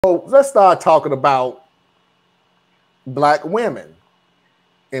So let's start talking about black women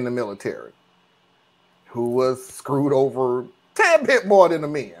in the military who was screwed over a tad bit more than the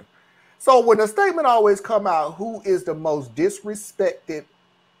men. So when the statement always come out, who is the most disrespected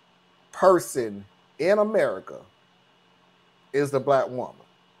person in America is the black woman.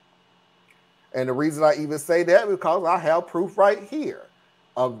 And the reason I even say that is because I have proof right here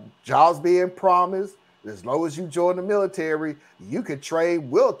of jobs being promised. As long as you join the military, you can train,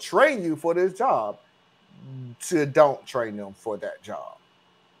 we'll train you for this job, to don't train them for that job.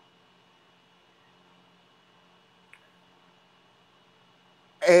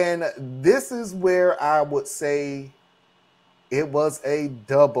 And this is where I would say it was a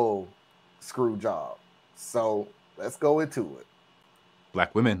double screw job. So let's go into it.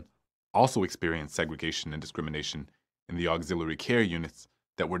 Black women also experienced segregation and discrimination in the auxiliary care units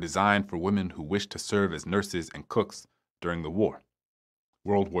that were designed for women who wished to serve as nurses and cooks during the war.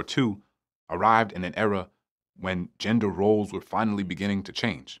 World War II arrived in an era when gender roles were finally beginning to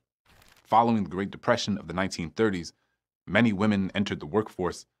change. Following the Great Depression of the 1930s, many women entered the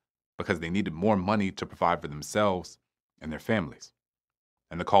workforce because they needed more money to provide for themselves and their families.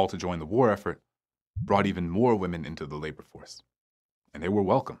 And the call to join the war effort brought even more women into the labor force. And they were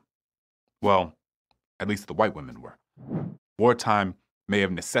welcome. Well, at least the white women were. Wartime may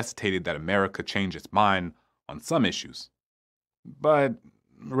have necessitated that America change its mind on some issues, but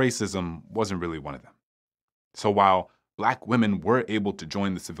racism wasn't really one of them. So while black women were able to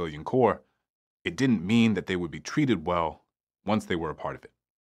join the civilian corps, it didn't mean that they would be treated well once they were a part of it.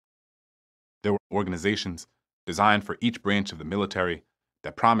 There were organizations designed for each branch of the military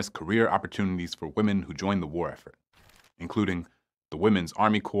that promised career opportunities for women who joined the war effort, including the Women's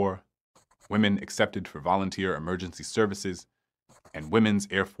Army Corps, Women Accepted for Volunteer Emergency Services, and Women's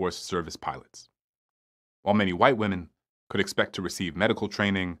Air Force Service Pilots. While many white women could expect to receive medical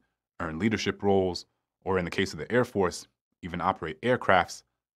training, earn leadership roles, or in the case of the Air Force, even operate aircrafts,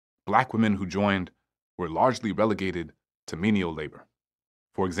 black women who joined were largely relegated to menial labor.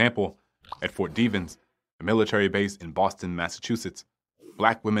 For example, at Fort Devens, a military base in Boston, Massachusetts,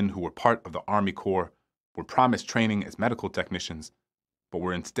 black women who were part of the Army Corps were promised training as medical technicians, but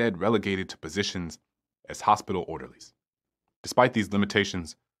were instead relegated to positions as hospital orderlies. Despite these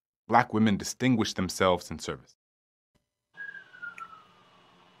limitations, black women distinguished themselves in service.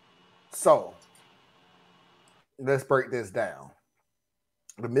 So, let's break this down.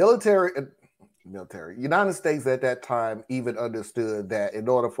 The military, United States at that time even understood that in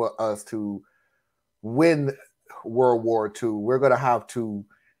order for us to win World War II, we're going to have to,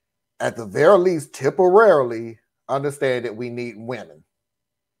 at the very least, temporarily understand that we need women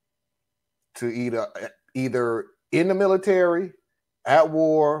to either in the military, at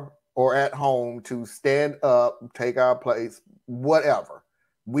war, or at home to stand up, take our place, whatever.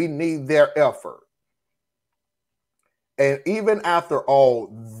 We need their effort. And even after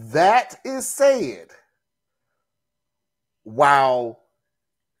all that is said, while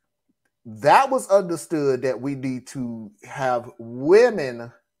that was understood that we need to have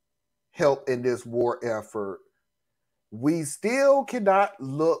women help in this war effort, we still cannot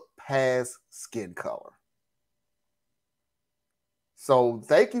look past skin color. So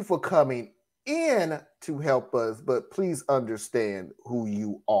thank you for coming in to help us, but please understand who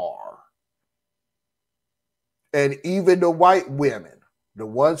you are. And even the white women, the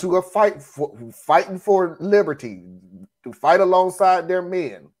ones who are fighting for liberty, to fight alongside their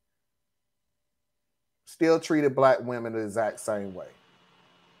men, still treated black women the exact same way.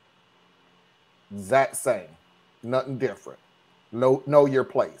 Exact same. Nothing different. Know your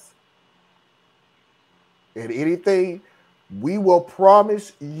place. And anything, we will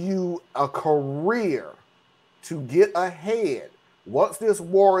promise you a career to get ahead once this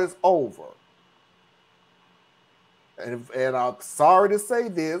war is over. And I'm sorry to say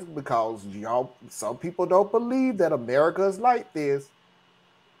this because some people don't believe that America is like this.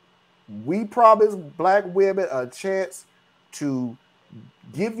 We promise black women a chance to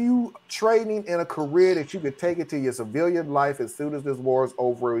give you training in a career that you could take into your civilian life as soon as this war is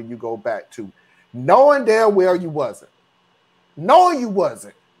over and you go back to. Knowing damn well you wasn't. Knowing you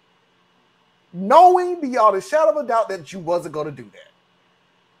wasn't. Knowing beyond a shadow of a doubt that you wasn't going to do that.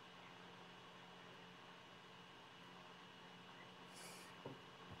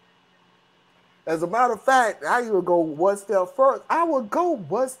 As a matter of fact, I even go one step further. I would go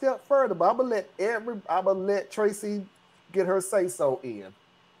one step further, but I'm gonna let Tracy get her say so in.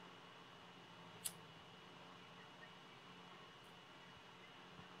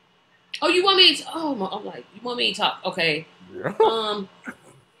 Oh, you want me to? Oh, I'm like, you want me to talk? Okay. Yeah.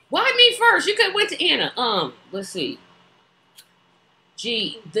 Why me first? You could wait to Anna. Let's see.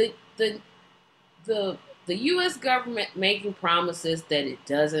 gee, the U.S. government making promises that it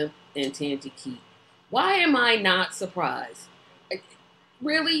doesn't intend to keep. Why am I not surprised?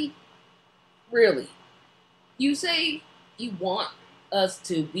 Really, really, you say you want us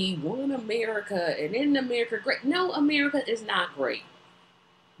to be one America and in America great. No, America is not great.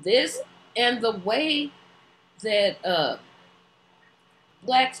 This and the way that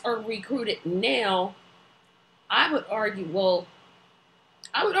blacks are recruited now, I would argue. Well,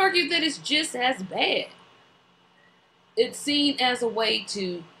 I would argue that it's just as bad. It's seen as a way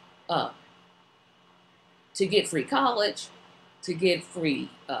uh, to get free college, to get free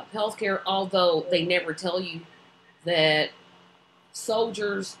health care, although they never tell you that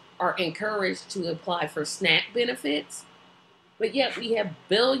soldiers are encouraged to apply for SNAP benefits. But yet we have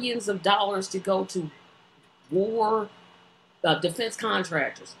billions of dollars to go to war defense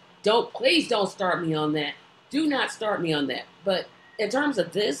contractors. Please don't start me on that. Do not start me on that. But in terms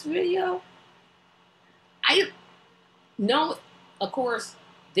of this video, I know, of course,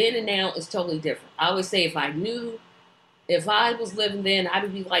 then and now is totally different. I always say if I was living then, I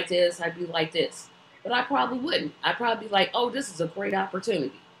would be like this, I'd be like this. But I probably wouldn't. I'd probably be like, oh, this is a great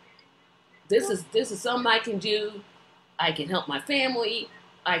opportunity. This is something I can do. I can help my family.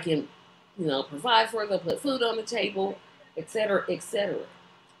 I can, provide for them, put food on the table, etc., etc.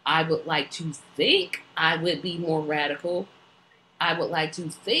 I would like to think I would be more radical. I would like to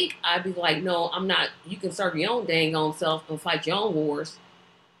think I'd be like, no, I'm not. You can serve your own dang own self and fight your own wars.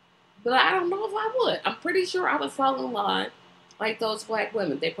 But I don't know if I would. I'm pretty sure I would fall in line like those black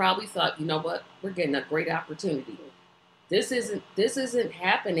women. They probably thought, you know what, we're getting a great opportunity. This isn't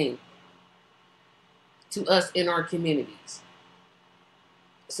happening to us in our communities.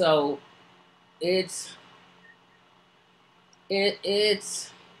 So it's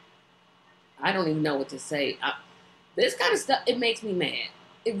I don't even know what to say. This kind of stuff, it makes me mad.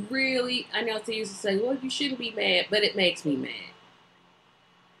 It really, I know things to say, well, you shouldn't be mad, but it makes me mad.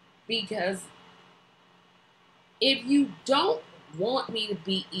 Because if you don't want me to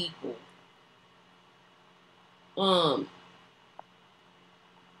be equal,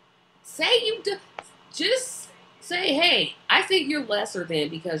 say you do, just say, hey, I think you're lesser than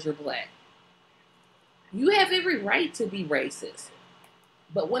because you're black. You have every right to be racist.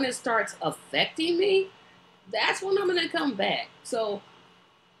 But when it starts affecting me, that's when I'm going to come back. So,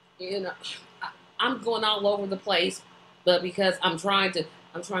 I'm going all over the place, but because I'm trying to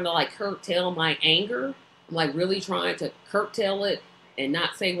like curtail my anger. I'm like really trying to curtail it and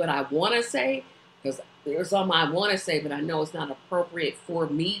not say what I want to say because there's something I want to say, but I know it's not appropriate for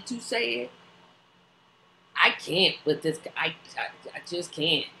me to say it. I can't with this. I just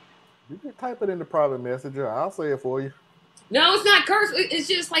can't. You can type it in the private messenger. I'll say it for you. No, it's not curse. It's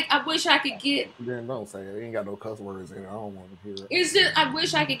just like I wish I could get. Then don't say it. It ain't got no cuss words in it. I don't want to hear it. It's just I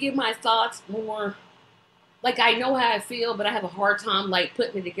wish I could get my thoughts more. Like I know how I feel, but I have a hard time like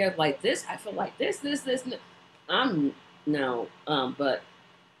putting it together. Like this, I feel like this. I'm no, but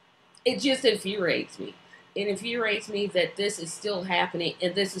it just infuriates me. It infuriates me that this is still happening,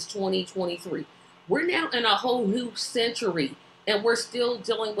 and this is 2023. We're now in a whole new century, and we're still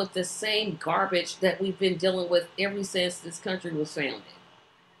dealing with the same garbage that we've been dealing with ever since this country was founded.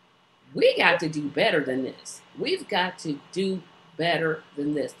 We got to do better than this. We've got to do better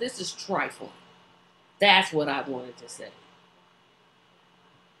than this. This is trifling. That's what I wanted to say.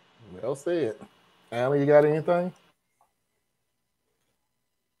 Well said. Allie, you got anything?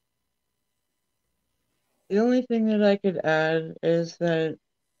 The only thing that I could add is that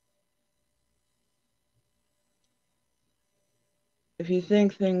if you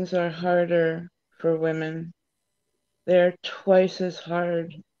think things are harder for women, they're twice as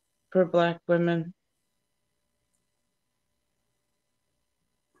hard for Black women.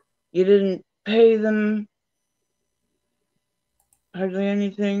 You didn't pay them hardly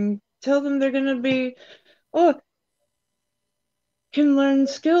anything. Tell them they're going to be, can learn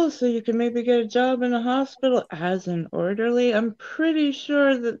skills so you can maybe get a job in a hospital as an orderly. I'm pretty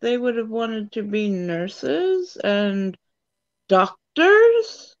sure that they would have wanted to be nurses and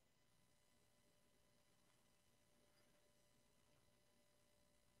doctors.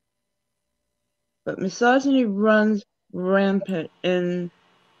 But misogyny runs rampant in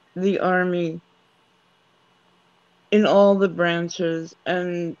the army, in all the branches,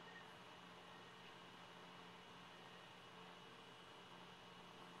 and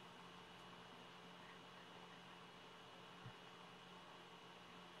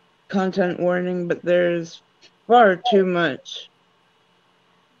content warning, but there's far too much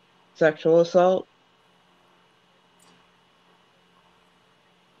sexual assault.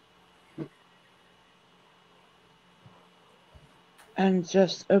 and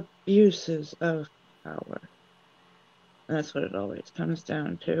just abuses of power. And that's what it always comes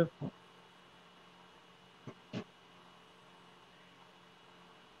down to.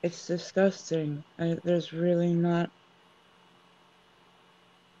 It's disgusting. There's really not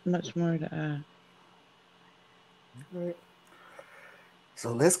much more to add. Right.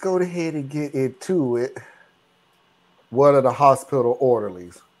 So let's go ahead and get into it. What are the hospital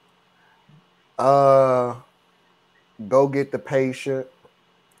orderlies? Go get the patient.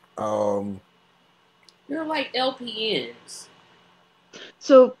 They're like LPNs.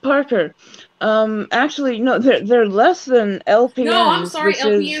 So Parker, actually, no, they're less than LPNs. No, I'm sorry. Which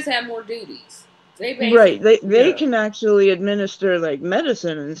LPNs is, have more duties. They right. They yeah. can actually administer like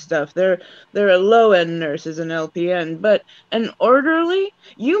medicine and stuff. They're a low end nurse as an LPN, but an orderly,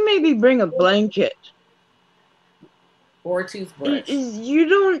 you maybe bring a blanket. Or a toothbrush. You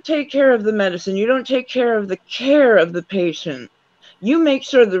don't take care of the medicine. You don't take care of the care of the patient. You make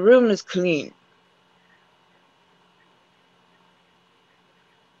sure the room is clean.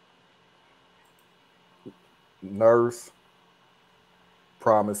 Nurse,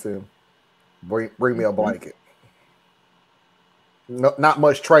 promise him, bring me a blanket. No, not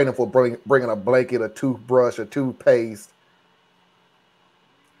much training for bringing a blanket, a toothbrush, a toothpaste.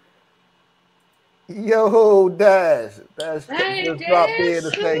 Yo, Dash. Dash Hey, just dropped in to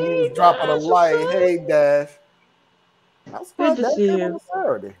Dash. say he was Hey, dropping a Dash, what's light. up? Hey, Dash. I'm Good surprised to Dash see came on you. a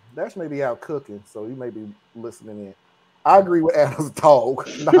Saturday. Dash may be out cooking, so he may be listening in. I agree with Adam's dog.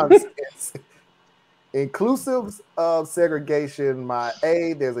 Nonsense. Inclusive of segregation, my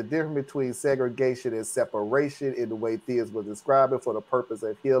A, there's a difference between segregation and separation in the way Theas was describing for the purpose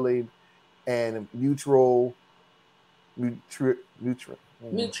of healing and neutrality Within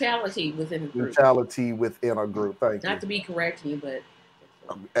a group. Neutrality within a group. Thank you. Not to be correcting you, but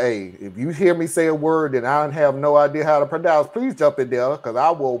hey, if you hear me say a word and I have no idea how to pronounce, please jump in there because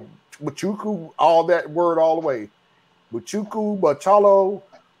I will Machuku all that word all the way. Machuku, Machalo,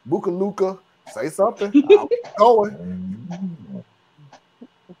 Bukaluka, say something. I'll keep going.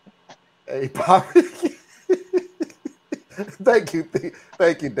 Hey, Poppy. thank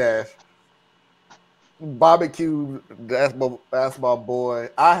you, Dash. Barbecue, that's my boy.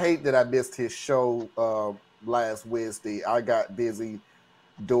 I hate that I missed his show last Wednesday. I got busy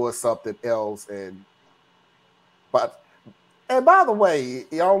doing something else, and by the way,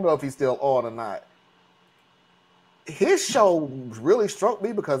 I don't know if he's still on or not. His show really struck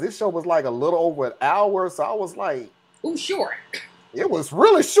me because his show was like a little over an hour, so I was like, "Ooh, short." It was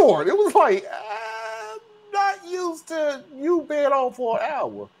really short. It was like I'm not used to you being on for an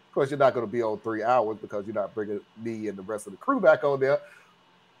hour. Of course, you're not going to be on 3 hours because you're not bringing me and the rest of the crew back on there.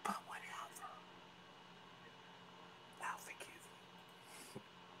 But whatever, I'll forgive you.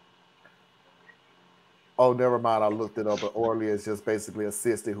 Oh, never mind. I looked it up. But Orly is just basically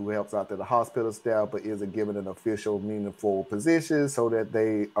assistant who helps out to the hospital staff, but isn't given an official, meaningful position, so that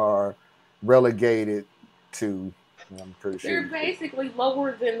they are relegated to. I'm pretty sure they're basically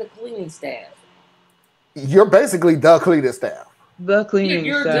lower than the cleaning staff. You're basically the cleaning staff. The cleaning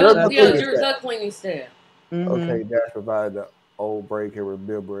you're staff. You're the cleaning staff. Mm-hmm. Okay, Dash provided the old break and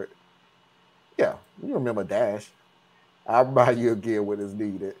remember it. Yeah, you remember Dash. I'll remind you again when it's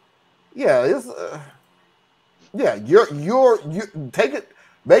needed. Yeah, it's yeah, you take it,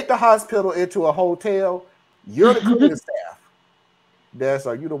 make the hospital into a hotel. You're the cleaning staff. Dash,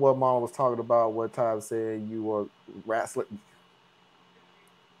 are you the one Mom was talking about one time saying you were wrestling?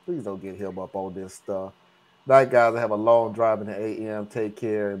 Please don't get him up on this stuff. Night guys, have a long drive in the AM. Take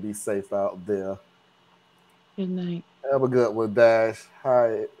care and be safe out there. Good night. Have a good one, Dash.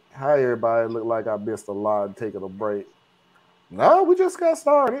 Hi, everybody. Look like I missed a lot taking a break. No, we just got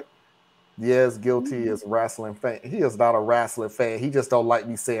started. Yes, guilty is wrestling fan. He is not a wrestling fan. He just don't like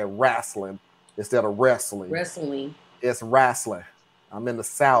me saying wrestling instead of wrestling. Wrestling. It's wrestling. I'm in the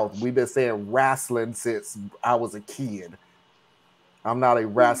South. We've been saying wrestling since I was a kid. I'm not a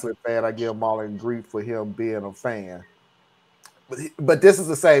wrestling fan. I give Marlon grief for him being a fan. But this is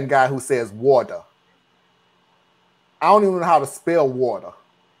the same guy who says water. I don't even know how to spell water.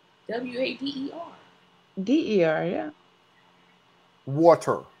 WADER. DER, yeah.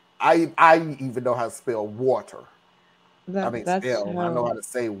 Water. I even know how to spell water. That's spell. how, I know how to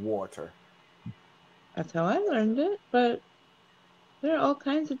say water. That's how I learned it, but there are all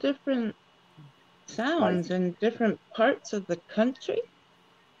kinds of different sounds in different parts of the country.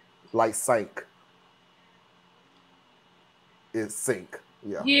 Like sink. It's sink.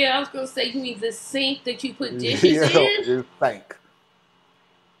 Yeah. Yeah, I was gonna say you mean the sink that you put dishes in? It's sink.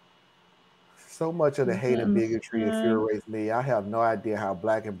 So much of the hate and bigotry infuriates me. I have no idea how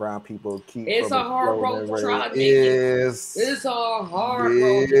black and brown people keep. It's a hard road to trot, it's a hard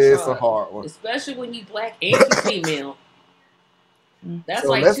road to It's trot. a hard one, especially when you black and you female. That's so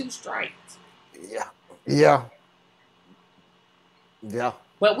like 2 strikes. Yeah.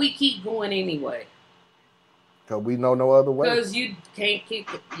 But we keep going anyway. Because we know no other way. Because you can't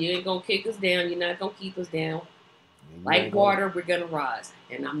kick it. You ain't gonna kick us down. You're not gonna keep us down. Like water, we're gonna rise.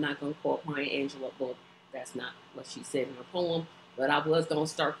 And I'm not gonna quote Maya Angelou, but that's not what she said in her poem. But I was gonna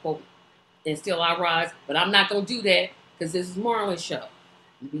start quoting "And Still I Rise," but I'm not gonna do that because this is Marlon's show.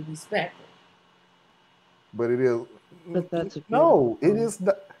 You be respectful. But it is. But that's no, it is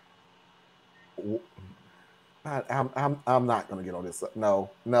not. I'm not gonna get on this. No.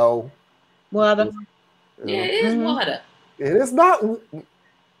 Water. Yeah, it is water. It is not.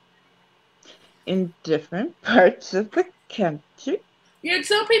 In different parts of the country. Yeah,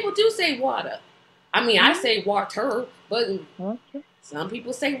 some people do say water. I mean, I say water, but some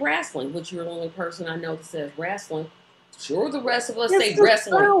people say wrestling, which you're the only person I know that says wrestling. Sure, the rest of us say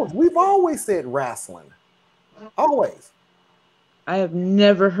wrestling. We've always said wrestling. Always. I have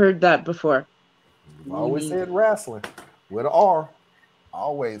never heard that before. We've always said wrestling with an R.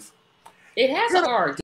 Always. It has an R.